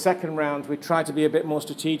 In the second round, we try to be a bit more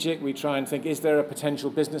strategic. We try and think, is there a potential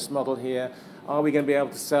business model here? Are we going to be able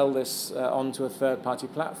to sell this onto a third-party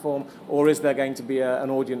platform, or is there going to be an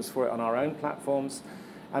audience for it on our own platforms?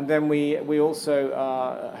 And then we also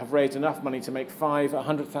have raised enough money to make 5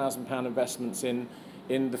 £100,000 investments in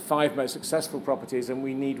the 5 most successful properties, and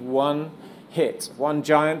we need one hit, one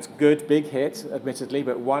giant, good, big hit, admittedly,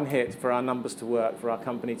 but one hit for our numbers to work, for our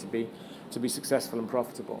company to be successful and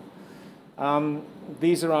profitable.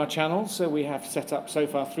 These are our channels. So we have set up so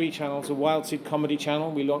far 3 channels, a Wild Seed comedy channel.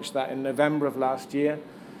 We launched that in November of last year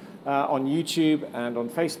on YouTube and on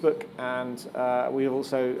Facebook. And we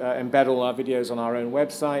also embed all our videos on our own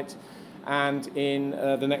website. And in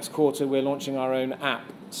the next quarter, we're launching our own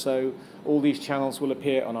app. So all these channels will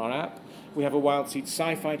appear on our app. We have a Wild Seed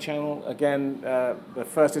Sci-Fi channel. Again, the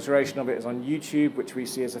first iteration of it is on YouTube, which we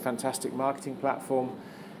see as a fantastic marketing platform.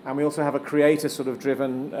 And we also have a creator sort of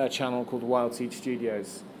driven channel called Wild Seed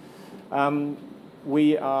Studios.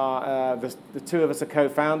 We are, the 2 of us are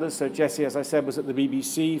co-founders. So Jesse, as I said, was at the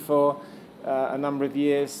BBC for a number of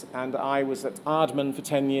years. And I was at Aardman for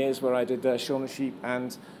 10 years, where I did Shaun the Sheep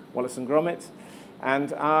and Wallace and Gromit.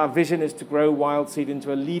 And our vision is to grow Wild Seed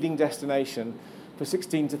into a leading destination for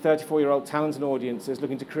 16 to 34-year-old talent and audiences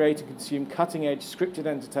looking to create and consume cutting-edge scripted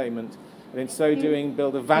entertainment, and in so doing,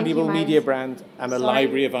 build a valuable media brand and a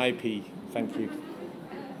library of IP. Thank you.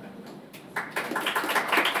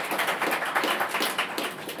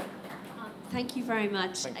 Thank you very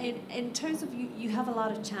much. In terms of you have a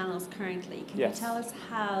lot of channels currently. Can you tell us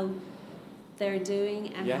how they're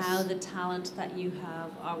doing and how the talent that you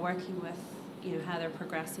have are working with, how they're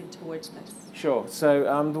progressing towards this? Sure.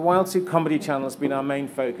 So the Wild Seed comedy channel has been our main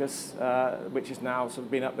focus, which has now sort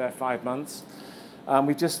of been up there 5 months.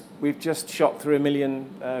 We've just shot through 1 million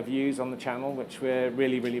views on the channel, which we're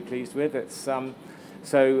really, really pleased with. It's and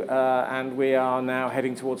we are now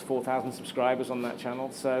heading towards 4,000 subscribers on that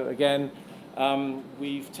channel. So again,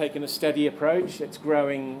 we've taken a steady approach. It's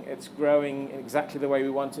growing exactly the way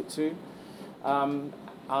we want it to.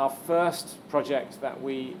 Our first project that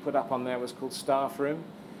we put up on there was called Staff Room,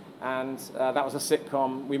 and that was a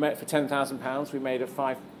sitcom. We made it for £10,000. We made a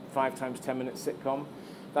 5 times 10-minute sitcom.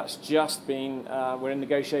 That's just been, we're in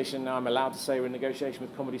negotiation now, I'm allowed to say we're in negotiation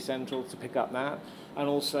with Comedy Central to pick up that, and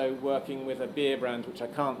also working with a beer brand, which I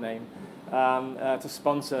can't name, to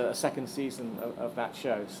sponsor a 2nd season of that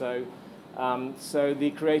show. So, so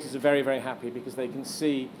the creators are very, very happy because they can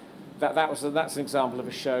see that that's an example of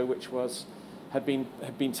a show which had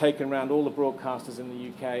been taken around all the broadcasters in the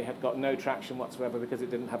UK, had got no traction whatsoever because it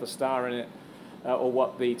didn't have a star in it, or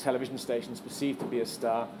what the television stations perceived to be a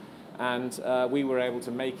star. And we were able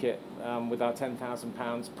to make it with our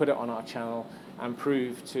 £10,000, put it on our channel, and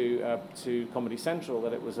prove to Comedy Central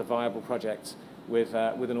that it was a viable project with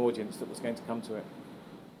an audience that was going to come to it.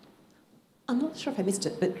 I'm not sure if I missed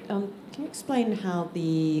it, but can you explain how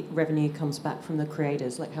the revenue comes back from the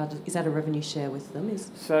creators? Like, is that a revenue share with them?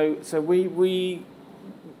 So we're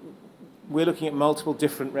looking at multiple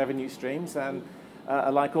different revenue streams, and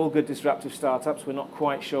like all good disruptive startups, we're not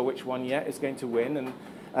quite sure which one yet is going to win,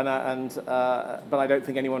 but I don't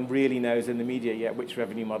think anyone really knows in the media yet which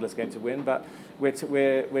revenue model is going to win. But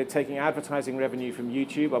we're taking advertising revenue from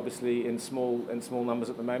YouTube, obviously in small numbers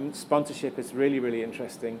at the moment. Sponsorship is really, really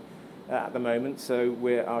interesting at the moment. So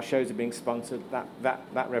our shows are being sponsored.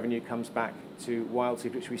 That revenue comes back to Wild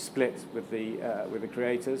Seed, which we split with the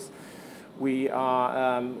creators.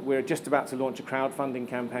 We're just about to launch a crowdfunding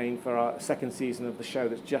campaign for our 2nd season of the show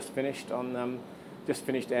that's just finished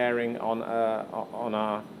airing on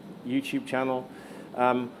our YouTube channel.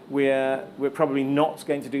 We're probably not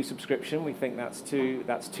going to do subscription. We think that's too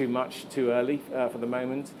much, too early for the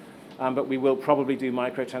moment. But we will probably do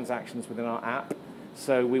microtransactions within our app.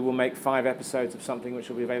 So we will make 5 episodes of something which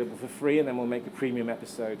will be available for free, and then we'll make a premium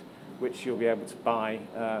episode which you'll be able to buy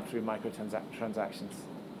through microtransactions.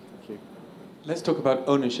 Thank you. Let's talk about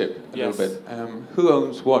ownership a little bit. Who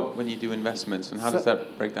owns what when you do investments, and how does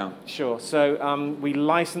that break down? Sure. So we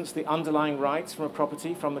license the underlying rights from a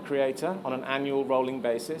property from the creator on an annual rolling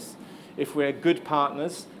basis. If we're good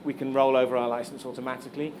partners, we can roll over our license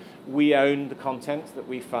automatically. We own the content that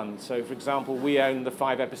we fund. So, for example, we own the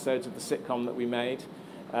 5 episodes of the sitcom that we made,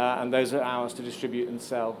 and those are ours to distribute and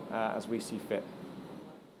sell as we see fit.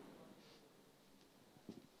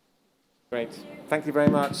 Great. Thank you very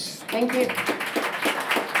much. Thank you.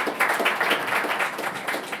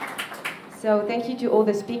 So thank you to all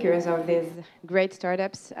the speakers of these great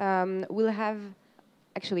startups.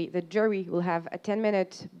 Actually, the jury will have a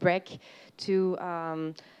 10-minute break to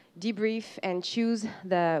debrief and choose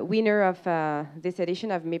the winner of this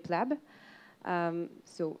edition of MIPLab.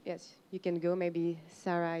 So yes, you can go. Maybe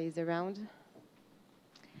Sarah is around.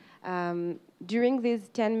 During these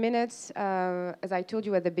 10 minutes, as I told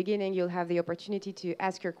you at the beginning, you'll have the opportunity to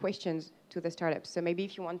ask your questions to the startups. So maybe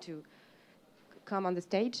if you want to come on the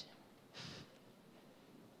stage.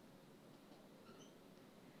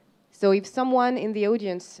 So if someone in the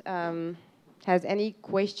audience has any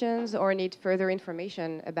questions or need further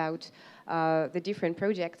information about the different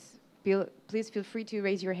projects, please feel free to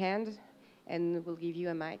raise your hand and we'll give you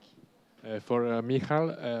a mic. For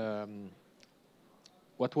Michal,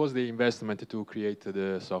 what was the investment to create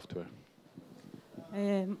the software?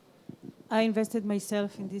 I invested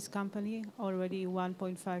myself in this company, already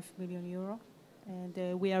 1.5 million euro.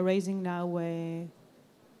 And we are raising now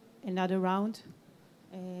another round.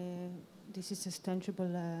 This is a tangible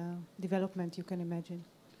development, you can imagine.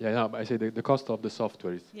 Yeah, no, I say the cost of the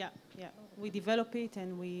software is... Yeah. We develop it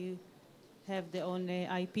and we have the own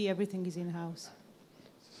IP, everything is in-house.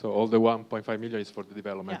 So all the 1.5 million is for the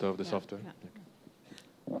development of the software?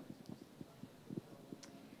 Yeah.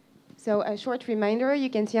 So a short reminder, you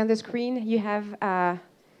can see on the screen, you have a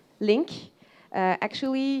link.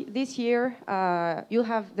 Actually, this year, you'll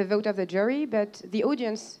have the vote of the jury, but the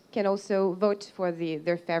audience can also vote for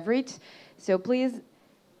their favorite. So please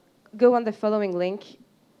go on the following link,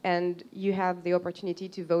 and you have the opportunity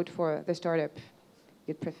to vote for the startup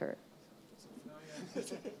you'd prefer.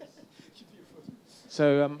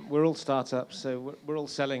 So we're all startups, so we're all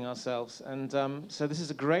selling ourselves. And so this is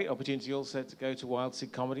a great opportunity also to go to Wild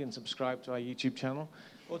Seed Comedy and subscribe to our YouTube channel,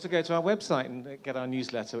 or to go to our website and get our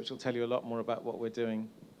newsletter, which will tell you a lot more about what we're doing.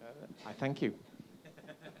 I thank you.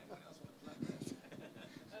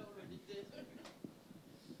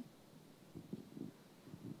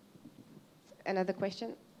 Another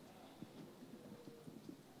question?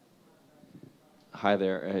 Hi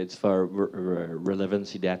there, it's for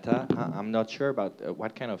relevancy data. I'm not sure about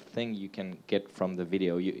what kind of thing you can get from the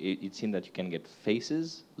video. It seemed that you can get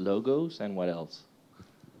faces, logos, and what else?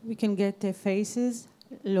 We can get faces,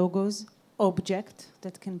 logos, object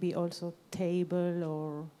that can be also table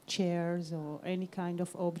or chairs or any kind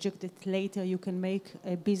of object that later you can make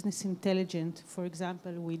a business intelligent, for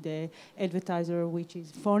example, with the advertiser, which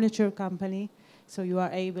is furniture company, so you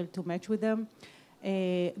are able to match with them.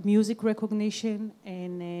 Music recognition,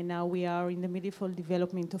 and now we are in the middle of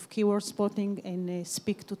development of keyword spotting and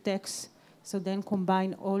speak to text, so then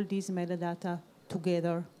combine all these metadata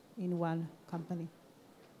together in one company.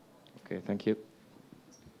 Okay, thank you.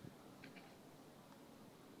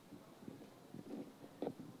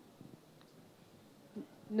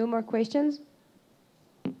 No more questions?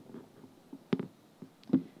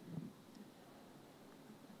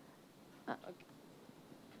 Okay.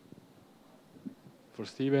 For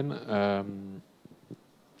Steven,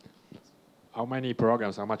 how many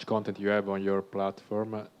programs, how much content you have on your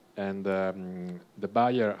platform, and the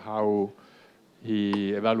buyer, how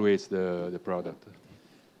he evaluates the product?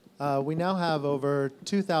 We now have over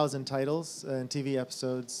 2,000 titles and TV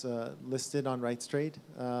episodes listed on RightsTrade.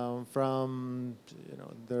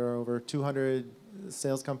 There are over 200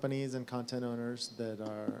 sales companies and content owners that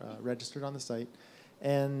are registered on the site.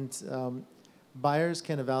 And buyers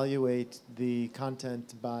can evaluate the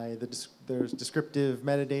content by there's descriptive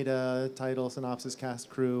metadata, title, synopsis, cast,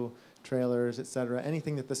 crew, trailers, etc.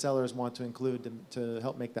 Anything that the sellers want to include to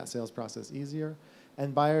help make that sales process easier.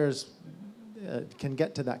 And buyers can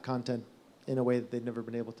get to that content in a way that they've never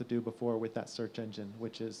been able to do before with that search engine,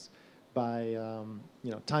 which is by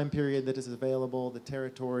time period that is available, the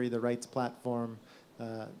territory, the rights platform,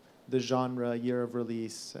 the genre, year of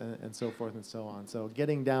release, and so forth and so on. So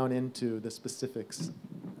getting down into the specifics.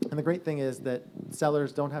 And the great thing is that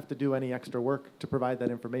sellers don't have to do any extra work to provide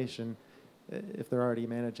that information if they're already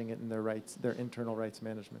managing it in their internal rights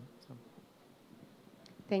management. So.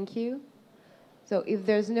 Thank you. So if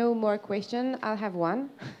there's no more question, I'll have one.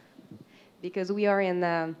 Because we are in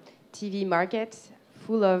the TV market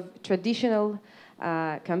full of traditional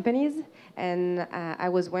companies. And I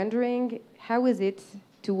was wondering, how is it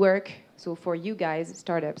to work, so for you guys,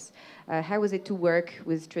 startups, how is it to work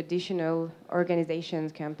with traditional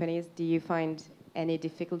organizations, companies? Do you find any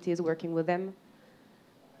difficulties working with them?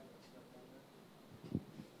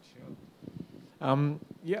 Sure.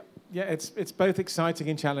 Yeah, it's both exciting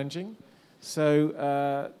and challenging.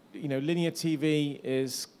 So, linear TV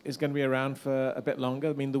is going to be around for a bit longer.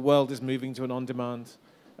 I mean, the world is moving to an on-demand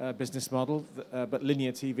business model, but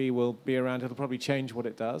linear TV will be around. It'll probably change what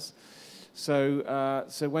it does. So,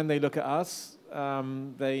 when they look at us,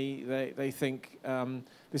 they think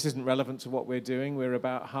this isn't relevant to what we're doing. We're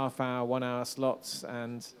about half-hour, 1-hour slots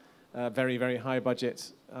and very, very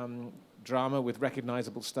high-budget drama with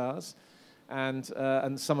recognizable stars. and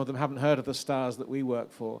some of them haven't heard of the stars that we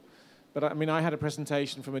work for. But I mean, I had a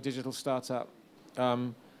presentation from a digital startup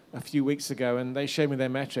a few weeks ago, and they showed me their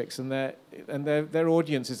metrics, and their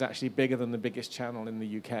audience is actually bigger than the biggest channel in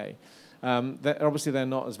the UK. Obviously, they're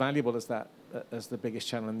not as valuable as the biggest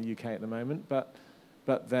channel in the UK at the moment, but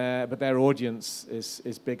their audience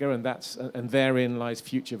is bigger, and therein lies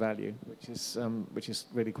future value, which is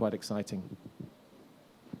really quite exciting.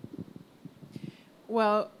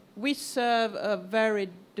 Well, we serve a very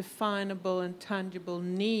definable and tangible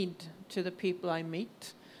need to the people I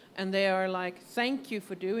meet, and they are like, thank you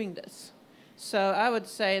for doing this. So I would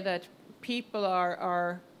say that people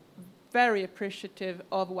are very appreciative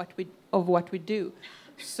of what we do.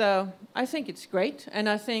 So I think it's great, and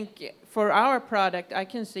I think for our product, I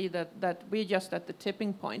can see that we're just at the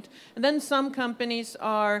tipping point. And then some companies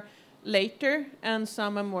are later, and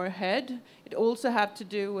some are more ahead. It also have to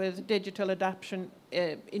do with digital adoption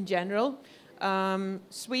in general.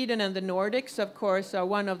 Sweden and the Nordics, of course, are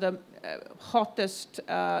one of the hottest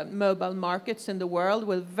mobile markets in the world,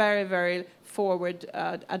 with very, very forward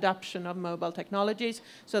adoption of mobile technologies.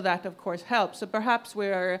 So that, of course, helps. So perhaps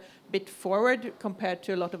we're a bit forward compared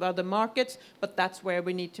to a lot of other markets, but that's where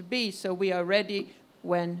we need to be. So we are ready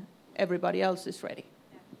when everybody else is ready.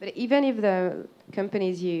 But even if the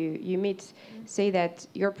companies you meet say that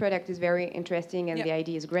your product is very interesting and the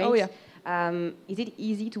idea is great, is it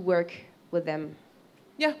easy to work with them?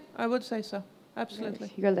 Yeah, I would say so. Absolutely.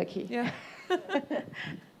 Right. You're lucky. Yeah.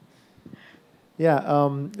 Yeah,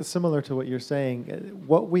 similar to what you're saying,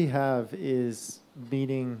 what we have is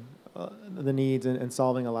meeting the needs and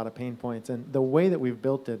solving a lot of pain points. And the way that we've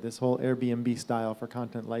built it, this whole Airbnb style for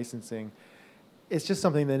content licensing, it's just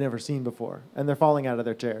something they've never seen before, and they're falling out of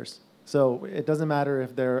their chairs. So it doesn't matter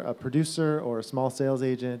if they're a producer or a small sales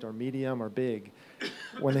agent or medium or big.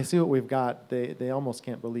 When they see what we've got, they almost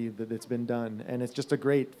can't believe that it's been done. And it's just a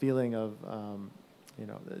great feeling of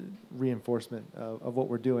reinforcement of what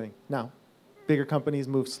we're doing. Now, bigger companies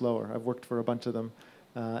move slower. I've worked for a bunch of them,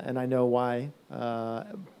 and I know why.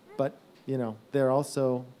 But there are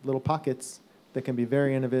also little pockets that can be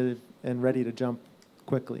very innovative and ready to jump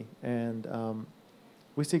quickly. And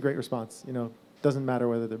we see great response. Doesn't matter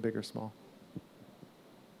whether they're big or small.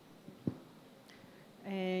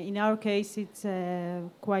 In our case, it's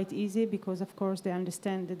quite easy because, of course, they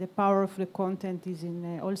understand that the power of the content is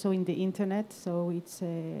also in the internet, so it's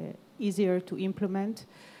easier to implement.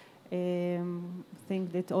 I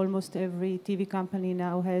think that almost every TV company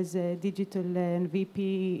now has digital and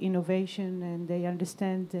VP innovation, and they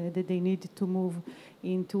understand that they need to move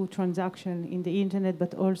into transaction in the internet,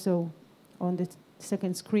 but also on the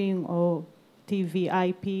second screen or TV,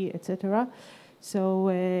 IP, etc. So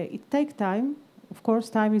it takes time. Of course,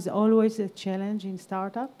 time is always a challenge in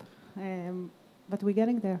startup, but we're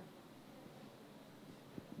getting there.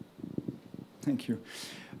 Thank you.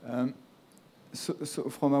 So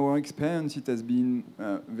from our experience, it has been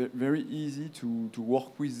very easy to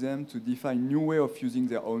work with them to define new way of using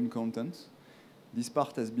their own content. This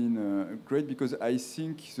part has been great because I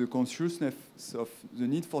think the consciousness of the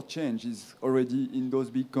need for change is already in those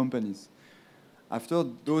big companies. After,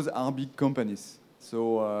 those are big companies.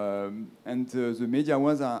 So, and the media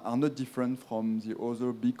ones are not different from the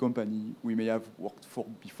other big company we may have worked for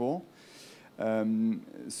before.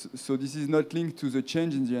 So this is not linked to the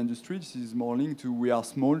change in the industry. This is more linked to we are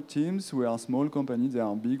small teams, we are small companies, they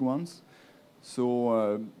are big ones.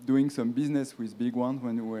 So doing some business with big ones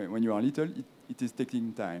when you are little, it is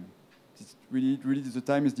taking time. It's really the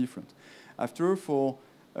time is different. After, for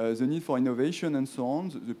the need for innovation and so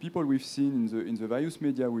on, the people we've seen in the various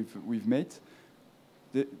media we've met,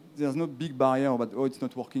 there's no big barrier about, oh, it's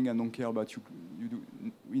not working, I don't care about you.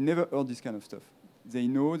 We never heard this kind of stuff. They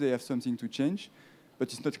know they have something to change,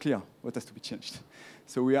 but it's not clear what has to be changed.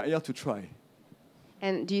 So we are here to try.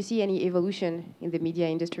 And do you see any evolution in the media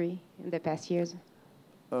industry in the past years?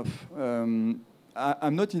 I'm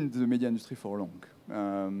not in the media industry for long.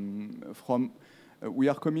 We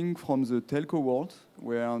are coming from the telco world,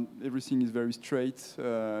 where everything is very straight,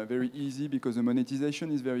 very easy, because the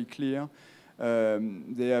monetization is very clear.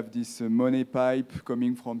 They have this money pipe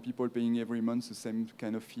coming from people paying every month the same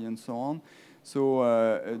kind of fee and so on. So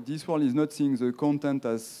this world is not seeing the content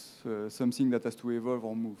as something that has to evolve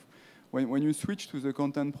or move. When you switch to the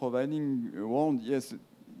content providing world, yes,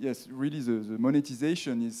 really the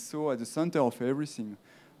monetization is so at the center of everything,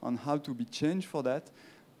 on how to be changed for that.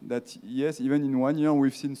 That yes, even in 1 year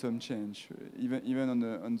we've seen some change, even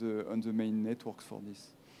on the main networks for this.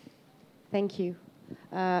 Thank you.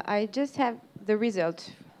 I just have the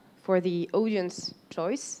result for the audience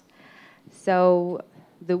choice. So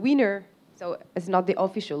the winner So it's not the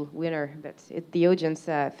official winner, but it's the audience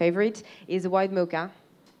favorite, is White Mocha.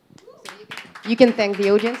 You can thank the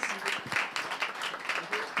audience.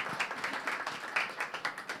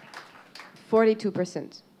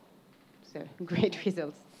 42%. So great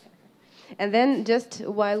results. And then just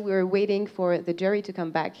while we were waiting for the jury to come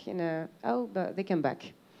back, but they come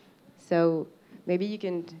back. So maybe you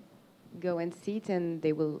can go and sit and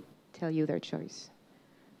they will tell you their choice.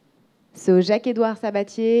 So Jacques-Edouard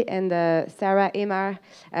Sabatier and Sarah Emar,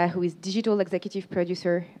 who is digital executive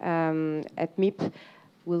producer at MIP,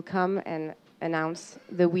 will come and announce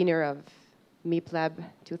the winner of MIPLab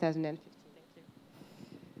 2015.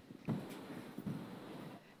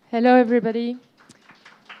 Hello, everybody.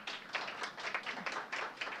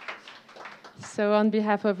 So on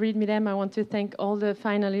behalf of Read Millennium, I want to thank all the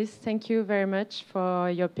finalists. Thank you very much for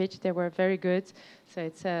your pitch. They were very good. So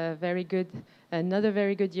it's a another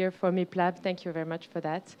very good year for MIPLab. Thank you very much for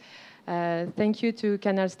that. Thank you to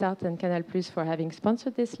Canal Start and Canal Plus for having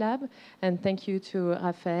sponsored this lab. And thank you to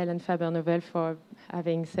Raphaëlle and FABERNOVEL for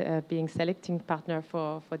being selecting partner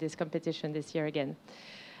for this competition this year again.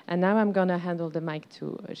 And now I'm going to handle the mic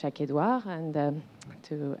to Jacques-Edouard and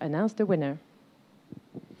to announce the winner.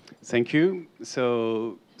 Thank you.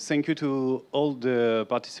 So thank you to all the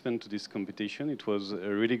participants to this competition. It was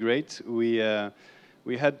really great.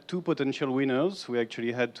 We had 2 potential winners. We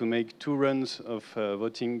actually had to make 2 runs of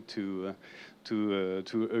voting to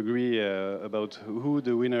agree about who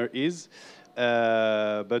the winner is.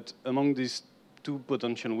 But among these 2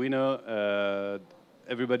 potential winners,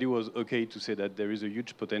 everybody was okay to say that there is a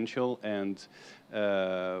huge potential, and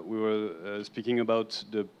we were speaking about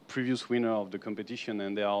the previous winner of the competition,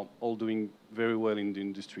 and they are all doing very well in the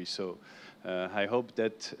industry. So I hope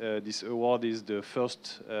that this award is the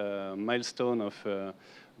first milestone of a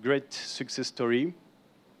great success story.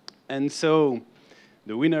 And so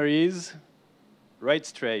the winner is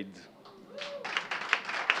Rights Trade.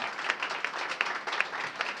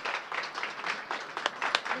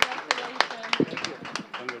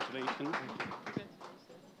 Congratulations.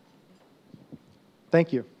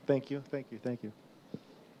 Thank you, thank you, thank you, thank you.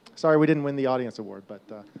 Sorry we didn't win the audience award, but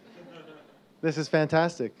this is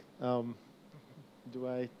fantastic. I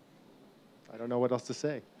don't know what else to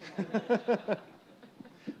say.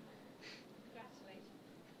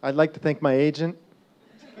 I'd like to thank my agent.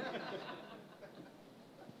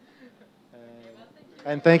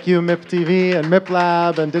 And thank you, MIPTV and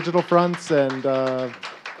MIPLab and Digital Fronts and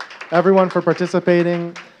everyone for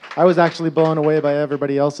participating. I was actually blown away by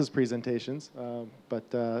everybody else's presentations, but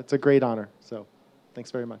it's a great honor. So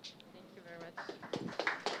thanks very much. Thank you very much.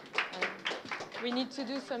 We need to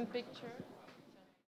do some pictures.